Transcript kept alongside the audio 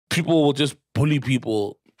people will just bully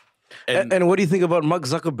people. And what do you think about Mark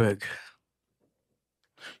Zuckerberg?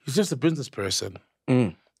 He's just a business person.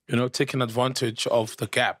 Taking advantage of the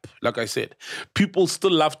gap. Like I said, people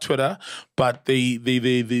still love Twitter, but they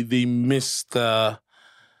miss the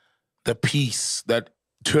peace that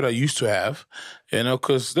Twitter used to have.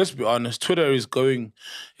 Because let's be honest, Twitter is going.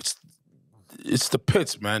 It's the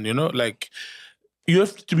pits, man. Like you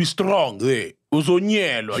have to be strong there.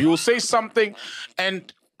 You will say something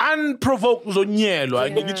and unprovoked and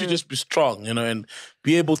you need to just be strong, and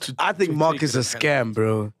be able to. I think Mark is a scam,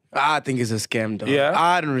 bro. I think it's a scam, dog. Yeah?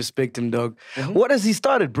 I don't respect him, dog. What has he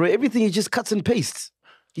started, bro? Everything he just cuts and pastes.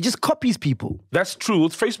 He just copies people. That's true.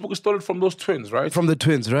 Facebook started from those twins, right? From the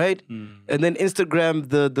twins, right? And then Instagram,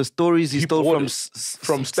 the stories he stole from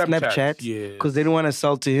Snapchat. Yeah. Because they didn't want to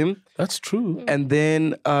sell to him. That's true. And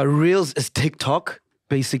then Reels is TikTok,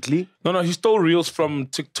 basically. No, he stole Reels from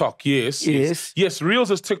TikTok. Yes.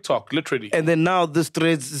 Reels is TikTok, literally. And then now this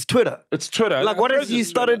Threads is Twitter. It's Twitter. Like, what has he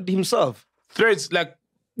started himself? Threads, like,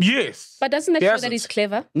 yes. But doesn't that show that he's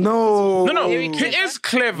clever? No. No, he is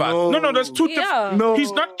clever. No, there's two different. No.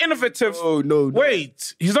 He's not innovative. No.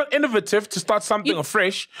 Wait, he's not innovative to start something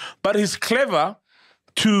afresh, but he's clever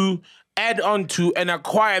to add on to and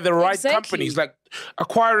acquire the right companies. Like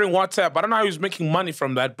acquiring WhatsApp. I don't know how he's making money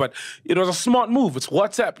from that, but it was a smart move. It's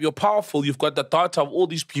WhatsApp. You're powerful. You've got the data of all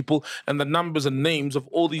these people and the numbers and names of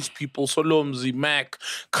all these people. Solomzi, Mac,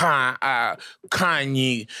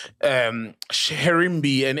 Kanye,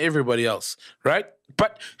 Sherimbi, and everybody else, right?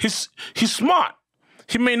 But he's smart.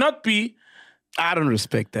 He may not be... I don't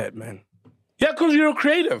respect that, man. Yeah, because you're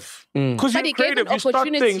creative. Because you're creative. You start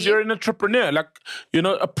things. You're an entrepreneur. Like,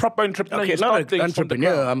 a proper entrepreneur. Okay, not an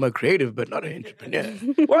entrepreneur. I'm a creative, but not an entrepreneur.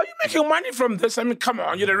 Well, you're making money from this. I mean, come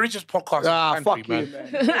on. You're the richest podcaster in the country, man.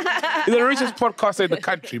 You're the richest podcaster in the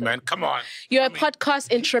country, man. Come on. You're a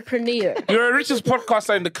podcast entrepreneur. You're the richest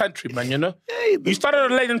podcaster in the country, man, You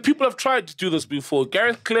started late, and people have tried to do this before.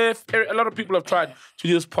 Gareth Cliff, a lot of people have tried to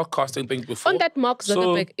do this podcasting thing before. On that Mark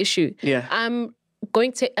Zuckerberg issue,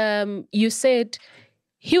 going to you said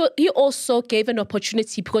he also gave an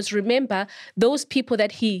opportunity, because remember those people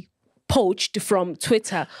that he poached from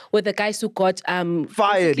Twitter were the guys who got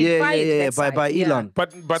fired by Elon.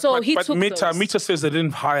 But Meta says they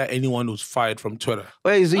didn't hire anyone who's fired from Twitter.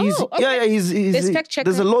 Well, there's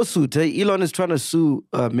a lawsuit. Elon is trying to sue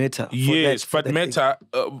Meta. Yes, but Meta,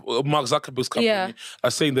 Mark Zuckerberg's company,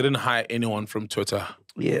 are saying they didn't hire anyone from Twitter.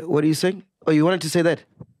 Yeah, what are you saying? Oh, you wanted to say that?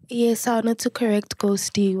 Yes, I wanted to correct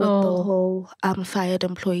Ghosty with the whole fired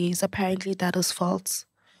employees. Apparently that is false.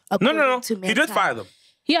 No. He did fire them.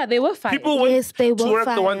 Yeah, they were fired. People went to work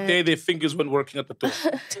the one day their fingers weren't working at the door.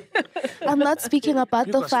 I'm not speaking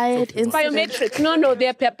about the fired incident. Biometrics. No,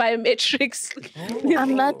 they're biometrics.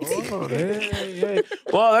 I'm not.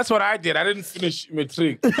 Well, that's what I did. I didn't finish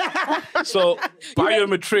matric. So,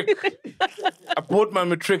 biometric. I bought my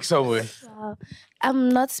matric somewhere. I'm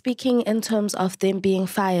not speaking in terms of them being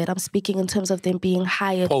fired. I'm speaking in terms of them being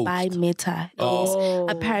hired by Meta. Yes.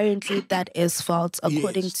 Apparently that is false,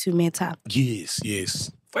 according to Meta. Yes.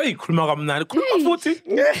 Hey,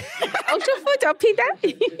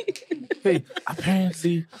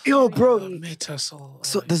 apparently. Yo, bro. Meta so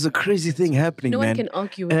there's a crazy thing happening, man. No one can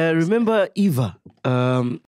argue with remember Eva?